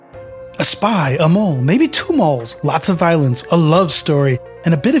A spy, a mole, maybe two moles, lots of violence, a love story,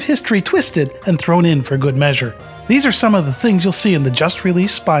 and a bit of history twisted and thrown in for good measure. These are some of the things you'll see in the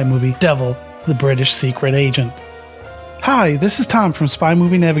just-released spy movie, Devil, the British Secret Agent. Hi, this is Tom from Spy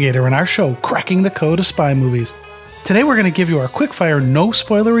Movie Navigator and our show, Cracking the Code of Spy Movies. Today we're going to give you our quick-fire,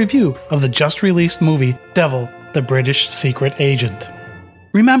 no-spoiler review of the just-released movie, Devil, the British Secret Agent.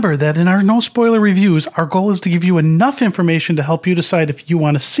 Remember that in our no-spoiler reviews, our goal is to give you enough information to help you decide if you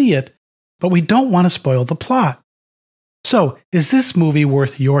want to see it, but we don't want to spoil the plot. So, is this movie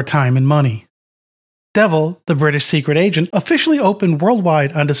worth your time and money? Devil, the British Secret Agent, officially opened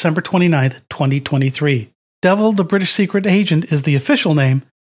worldwide on December 29th, 2023. Devil, the British Secret Agent is the official name,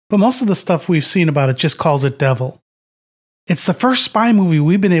 but most of the stuff we've seen about it just calls it Devil. It's the first spy movie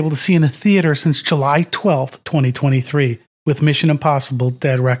we've been able to see in a theater since July 12th, 2023, with Mission Impossible: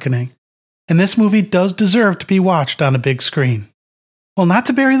 Dead Reckoning. And this movie does deserve to be watched on a big screen. Well, not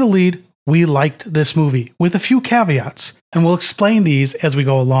to bury the lead, we liked this movie, with a few caveats, and we'll explain these as we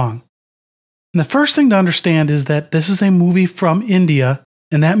go along. And the first thing to understand is that this is a movie from India,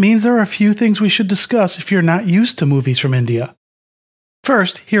 and that means there are a few things we should discuss if you're not used to movies from India.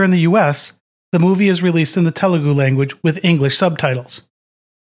 First, here in the US, the movie is released in the Telugu language with English subtitles.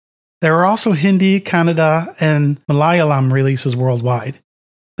 There are also Hindi, Kannada, and Malayalam releases worldwide.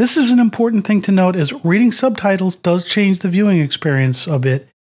 This is an important thing to note as reading subtitles does change the viewing experience a bit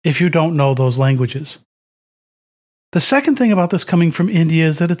if you don't know those languages. The second thing about this coming from India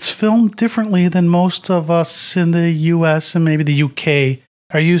is that it's filmed differently than most of us in the US and maybe the UK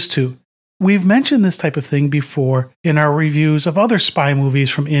are used to. We've mentioned this type of thing before in our reviews of other spy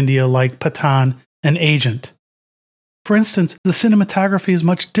movies from India like Pathaan and Agent. For instance, the cinematography is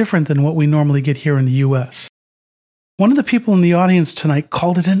much different than what we normally get here in the US. One of the people in the audience tonight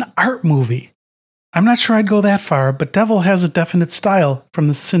called it an art movie. I'm not sure I'd go that far, but Devil has a definite style from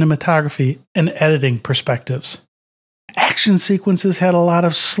the cinematography and editing perspectives. Action sequences had a lot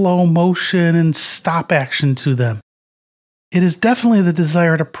of slow motion and stop action to them. It is definitely the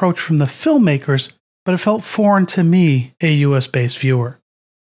desired approach from the filmmakers, but it felt foreign to me, a US-based viewer.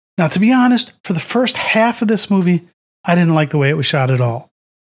 Now, to be honest, for the first half of this movie, I didn't like the way it was shot at all.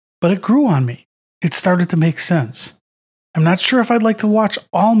 But it grew on me. It started to make sense. I'm not sure if I'd like to watch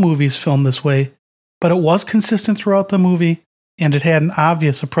all movies filmed this way, but it was consistent throughout the movie, and it had an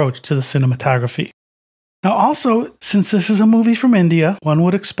obvious approach to the cinematography. Now also, since this is a movie from India, one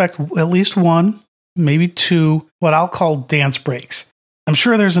would expect at least one, maybe two, what I'll call dance breaks. I'm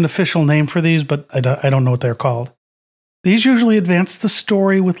sure there's an official name for these, but I don't know what they're called. These usually advance the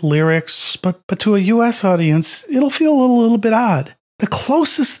story with lyrics, but to a US audience, it'll feel a little bit odd. The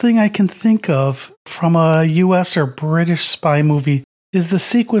closest thing I can think of from a US or British spy movie is the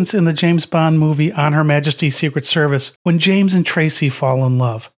sequence in the James Bond movie On Her Majesty's Secret Service when James and Tracy fall in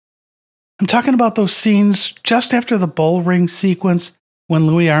love. I'm talking about those scenes just after the bull ring sequence when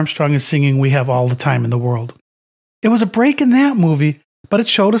Louis Armstrong is singing We Have All the Time in the World. It was a break in that movie, but it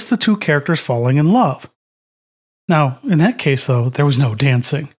showed us the two characters falling in love. Now, in that case, though, there was no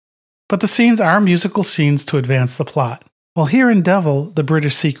dancing. But the scenes are musical scenes to advance the plot. While here in Devil, the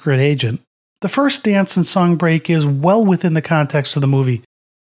British Secret Agent, the first dance and song break is well within the context of the movie,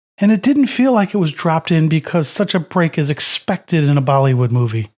 and it didn't feel like it was dropped in because such a break is expected in a Bollywood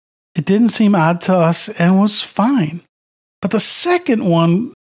movie. It didn't seem odd to us and was fine. But the second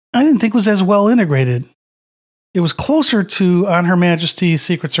one, I didn't think was as well integrated. It was closer to On Her Majesty's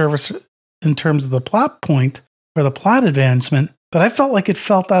Secret Service in terms of the plot point or the plot advancement, but I felt like it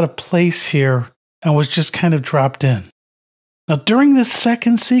felt out of place here and was just kind of dropped in. Now, during this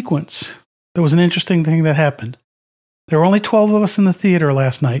second sequence, there was an interesting thing that happened. There were only 12 of us in the theater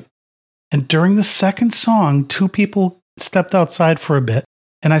last night, and during the second song, 2 people stepped outside for a bit,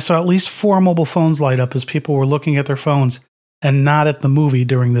 and I saw at least 4 mobile phones light up as people were looking at their phones and not at the movie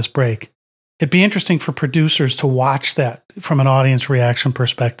during this break. It'd be interesting for producers to watch that from an audience reaction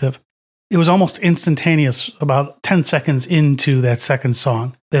perspective. It was almost instantaneous about 10 seconds into that second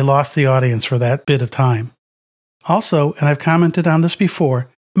song. They lost the audience for that bit of time. Also, and I've commented on this before,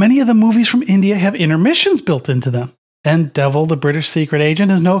 many of the movies from India have intermissions built into them, and Devil, the British Secret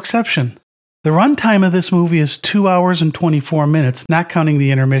Agent, is no exception. The runtime of this movie is 2 hours and 24 minutes, not counting the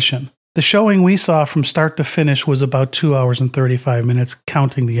intermission. The showing we saw from start to finish was about 2 hours and 35 minutes,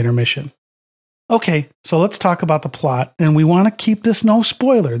 counting the intermission. Okay, so let's talk about the plot, and we want to keep this no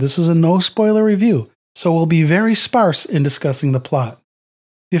spoiler. This is a no spoiler review, so we'll be very sparse in discussing the plot.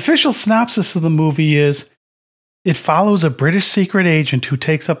 The official synopsis of the movie is, it follows a British secret agent who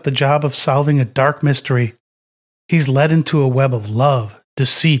takes up the job of solving a dark mystery. He's led into a web of love,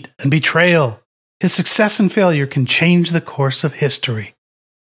 deceit, and betrayal. His success and failure can change the course of history.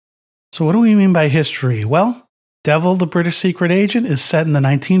 So what do we mean by history? Well, Devil, the British Secret Agent is set in the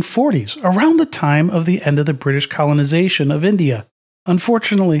 1940s, around the time of the end of the British colonization of India.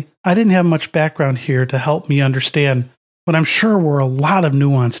 Unfortunately, I didn't have much background here to help me understand what I'm sure were a lot of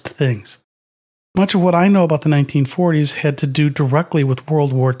nuanced things. Much of what I know about the 1940s had to do directly with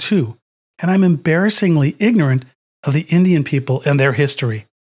World War II, and I'm embarrassingly ignorant of the Indian people and their history.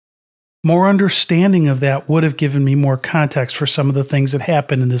 More understanding of that would have given me more context for some of the things that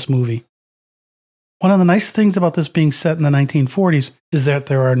happened in this movie. One of the nice things about this being set in the 1940s is that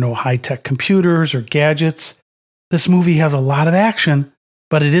there are no high-tech computers or gadgets. This movie has a lot of action,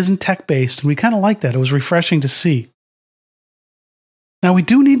 but it isn't tech-based, and we kind of like that. It was refreshing to see. Now, we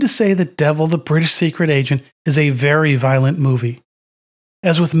do need to say that Devil, the British Secret Agent, is a very violent movie.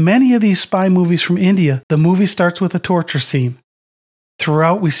 As with many of these spy movies from India, the movie starts with a torture scene.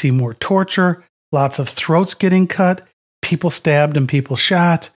 Throughout, we see more torture, lots of throats getting cut, people stabbed and people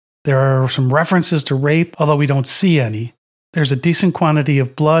shot. There are some references to rape, although we don't see any. There's a decent quantity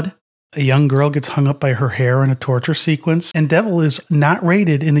of blood. A young girl gets hung up by her hair in a torture sequence, and Devil is not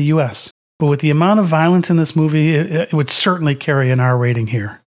rated in the US. But with the amount of violence in this movie, it would certainly carry an R rating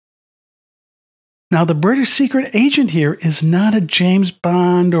here. Now, the British Secret Agent here is not a James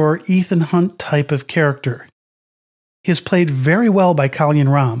Bond or Ethan Hunt type of character. He is played very well by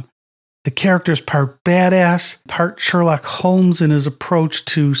Kalyan Ram. The character is part badass, part Sherlock Holmes in his approach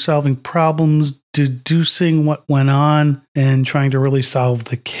to solving problems, deducing what went on, and trying to really solve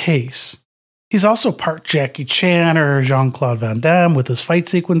the case. He's also part Jackie Chan or Jean-Claude Van Damme with his fight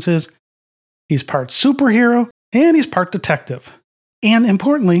sequences. He's part superhero, and he's part detective. And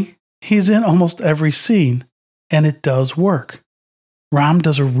importantly, he's in almost every scene, and it does work. Ram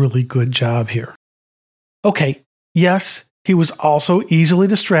does a really good job here. Okay, yes, he was also easily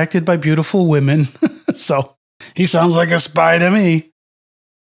distracted by beautiful women, so he sounds like a spy to me.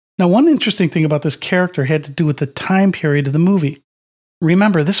 Now, one interesting thing about this character had to do with the time period of the movie.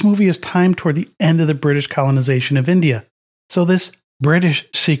 Remember, this movie is timed toward the end of the British colonization of India, so this British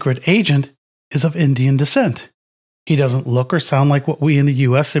secret agent is of Indian descent. He doesn't look or sound like what we in the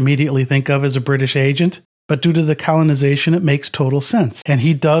US immediately think of as a British agent, but due to the colonization, it makes total sense. And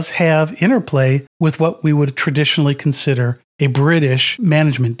he does have interplay with what we would traditionally consider a British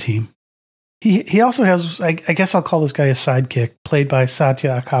management team. He also has, I guess I'll call this guy a sidekick, played by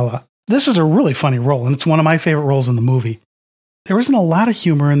Satya Akala. This is a really funny role, and it's one of my favorite roles in the movie. There isn't a lot of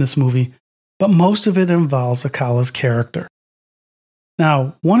humor in this movie, but most of it involves Akala's character.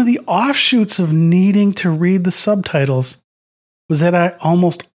 Now, one of the offshoots of needing to read the subtitles was that I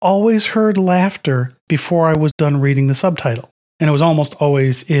almost always heard laughter before I was done reading the subtitle, and it was almost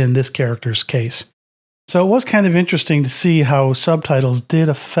always in this character's case. So it was kind of interesting to see how subtitles did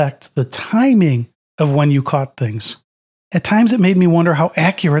affect the timing of when you caught things. At times it made me wonder how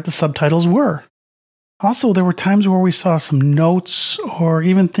accurate the subtitles were. Also, there were times where we saw some notes or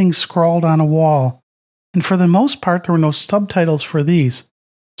even things scrawled on a wall, and for the most part there were no subtitles for these,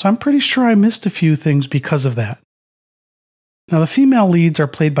 so I'm pretty sure I missed a few things because of that. Now, the female leads are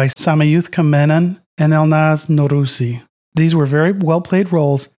played by Samayuthka Menon and Elnaz Norouzi. These were very well-played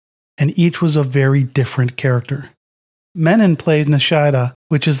roles, and each was a very different character. Menon played Nishida,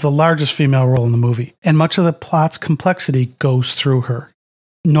 which is the largest female role in the movie, and much of the plot's complexity goes through her.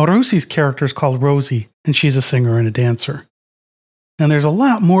 Norouzi's character is called Rosie, and she's a singer and a dancer. And there's a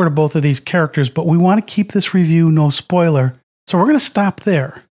lot more to both of these characters, but we want to keep this review no spoiler, so we're going to stop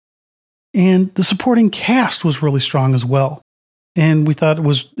there. And the supporting cast was really strong as well, and we thought it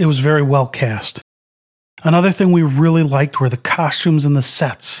was very well cast. Another thing we really liked were the costumes and the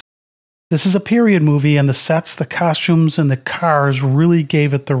sets. This is a period movie, and the sets, the costumes, and the cars really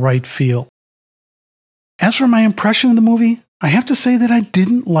gave it the right feel. As for my impression of the movie, I have to say that I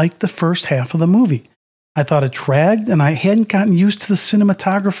didn't like the first half of the movie. I thought it dragged, and I hadn't gotten used to the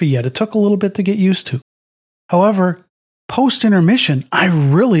cinematography yet. It took a little bit to get used to. However, post-intermission, I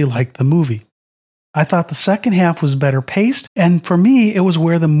really liked the movie. I thought the second half was better paced, and for me, it was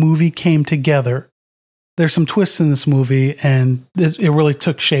where the movie came together. There's some twists in this movie, and it really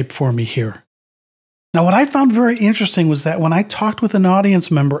took shape for me here. Now, what I found very interesting was that when I talked with an audience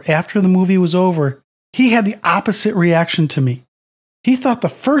member after the movie was over, he had the opposite reaction to me. He thought the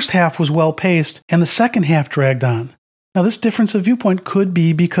first half was well-paced, and the second half dragged on. Now, this difference of viewpoint could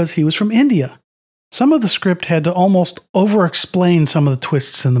be because he was from India. Some of the script had to almost over-explain some of the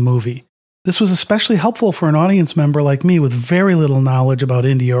twists in the movie. This was especially helpful for an audience member like me with very little knowledge about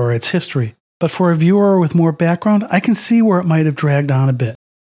India or its history. But for a viewer with more background, I can see where it might have dragged on a bit.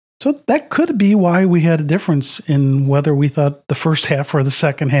 So that could be why we had a difference in whether we thought the first half or the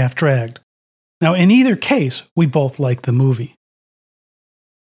second half dragged. Now, in either case, we both liked the movie.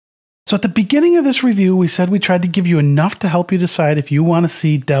 So at the beginning of this review, we said we tried to give you enough to help you decide if you want to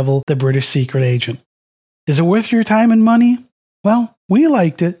see Devil, the British Secret Agent. Is it worth your time and money? Well, we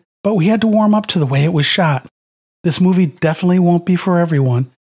liked it, but we had to warm up to the way it was shot. This movie definitely won't be for everyone.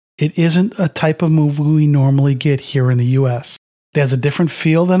 It isn't a type of movie we normally get here in the US. It has a different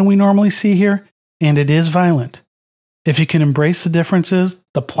feel than we normally see here, and it is violent. If you can embrace the differences,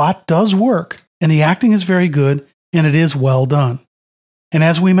 the plot does work, and the acting is very good, and it is well done. And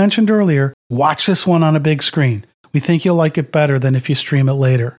as we mentioned earlier, watch this one on a big screen. We think you'll like it better than if you stream it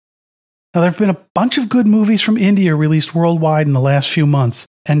later. Now, there have been a bunch of good movies from India released worldwide in the last few months,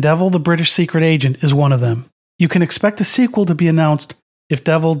 and Devil, the British Secret Agent is one of them. You can expect a sequel to be announced if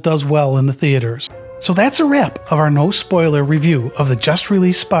Devil does well in the theaters. So that's a wrap of our no-spoiler review of the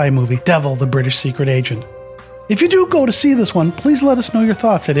just-released spy movie, Devil, the British Secret Agent. If you do go to see this one, please let us know your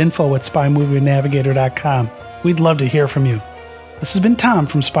thoughts at info@spymovienavigator.com. We'd love to hear from you. This has been Tom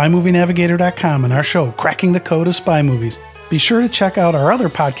from SpyMovieNavigator.com and our show, Cracking the Code of Spy Movies. Be sure to check out our other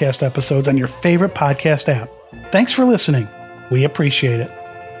podcast episodes on your favorite podcast app. Thanks for listening. We appreciate it.